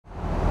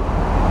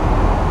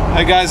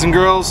Hi guys and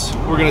girls,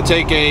 we're going to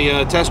take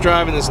a test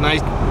drive in this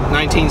nice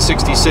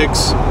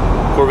 1966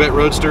 Corvette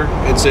Roadster.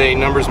 It's a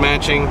numbers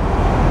matching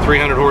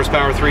 300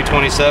 horsepower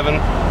 327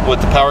 with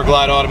the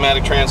powerglide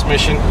automatic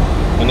transmission,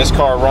 and this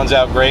car runs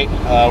out great.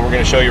 We're going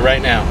to show you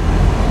right now.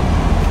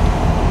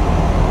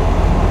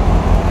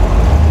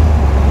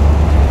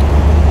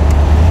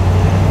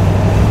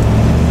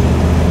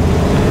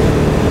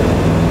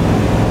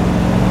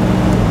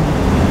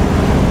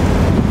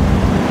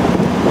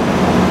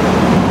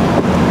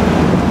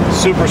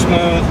 Super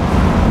smooth.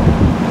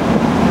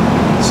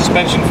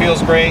 Suspension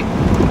feels great.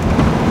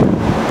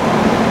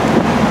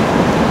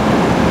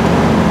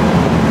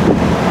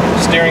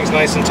 Steering's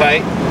nice and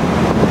tight.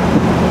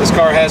 This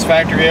car has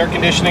factory air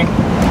conditioning.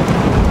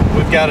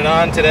 We've got it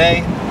on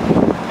today.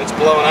 It's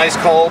blowing ice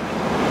cold.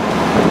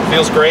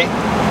 Feels great.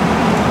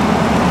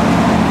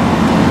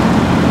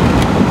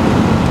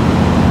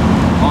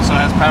 Also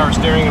has power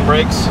steering and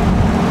brakes.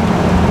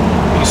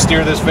 You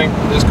steer this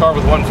car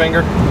with one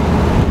finger.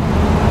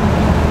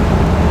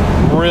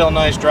 Real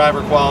nice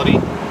driver quality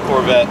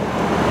Corvette.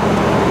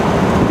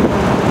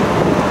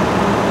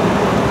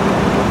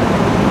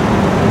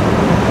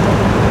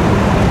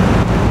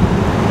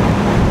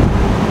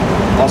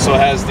 Also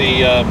has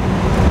the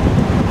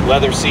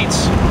leather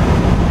seats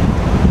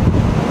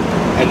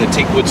and the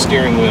Teakwood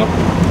steering wheel.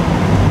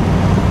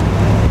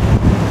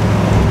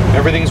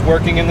 Everything's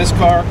working in this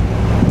car.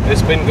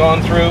 It's been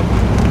gone through.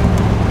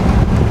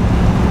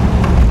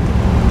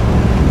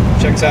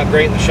 Checks out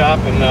great in the shop,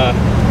 and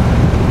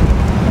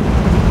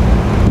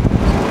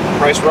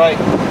price right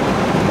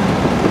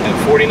at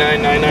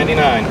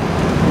 $49,999.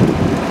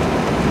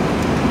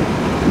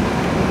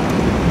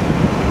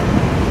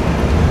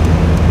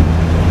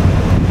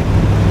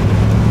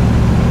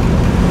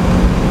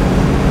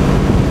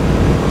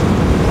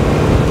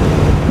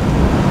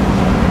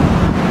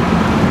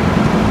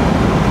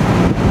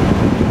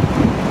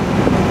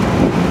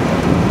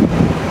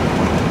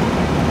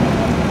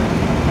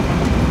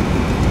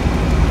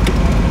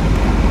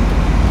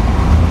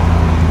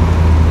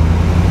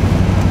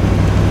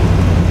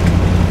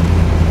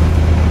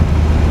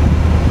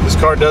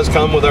 Car does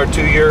come with our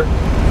 2-year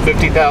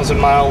 50,000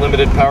 mile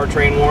limited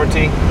powertrain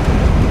warranty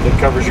that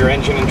covers your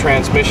engine and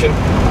transmission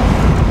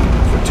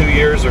for 2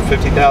 years or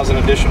 50,000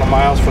 additional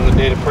miles from the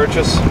date of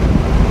purchase.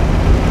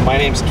 My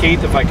name's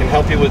Keith. If I can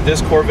help you with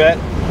this Corvette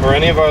or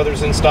any of our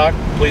others in stock,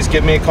 please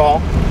give me a call.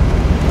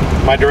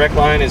 My direct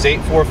line is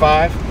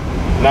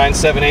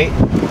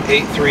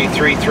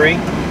 845-978-8333,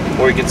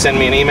 or you can send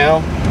me an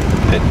email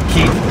at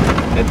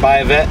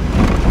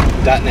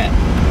keith@buyavette.net.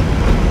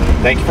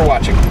 Thank you for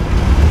watching.